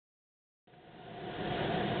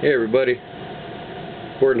Hey everybody,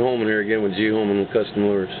 Gordon Holman here again with G. Holman Custom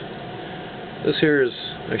Lures. This here is,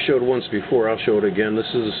 I showed once before, I'll show it again. This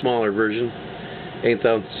is a smaller version, 1/8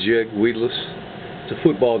 ounce jig, weedless. It's a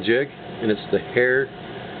football jig, and it's the hair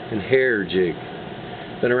and hair jig.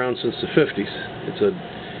 Been around since the 50s. It's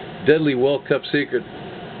a deadly well-kept secret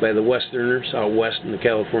by the Westerners out west in the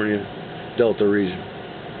California Delta region.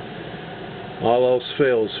 All else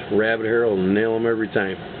fails, rabbit hair will nail them every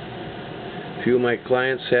time. A few of my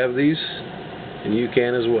clients have these, and you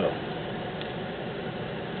can as well.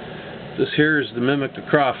 This here is to mimic the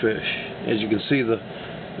crawfish. As you can see, the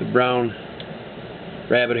brown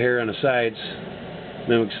rabbit hair on the sides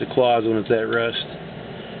mimics the claws when it's at rest.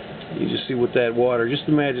 You just see with that water, just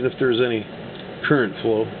imagine if there's any current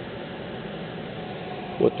flow,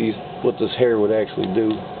 what this hair would actually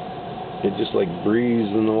do. It just like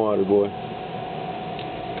breathes in the water, boy.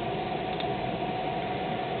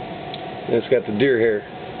 And it's got the deer hair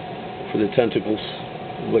for the tentacles,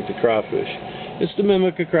 like the crawfish. It's to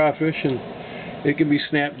mimic a crawfish, and it can be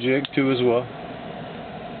snap jig too as well.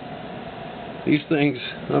 These things,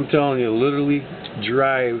 I'm telling you, literally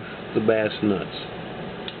drive the bass nuts.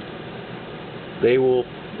 They will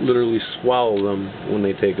literally swallow them when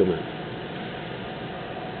they take them in.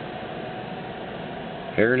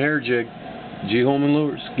 Hair and hair jig, G. Holman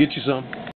Lures. Get you some.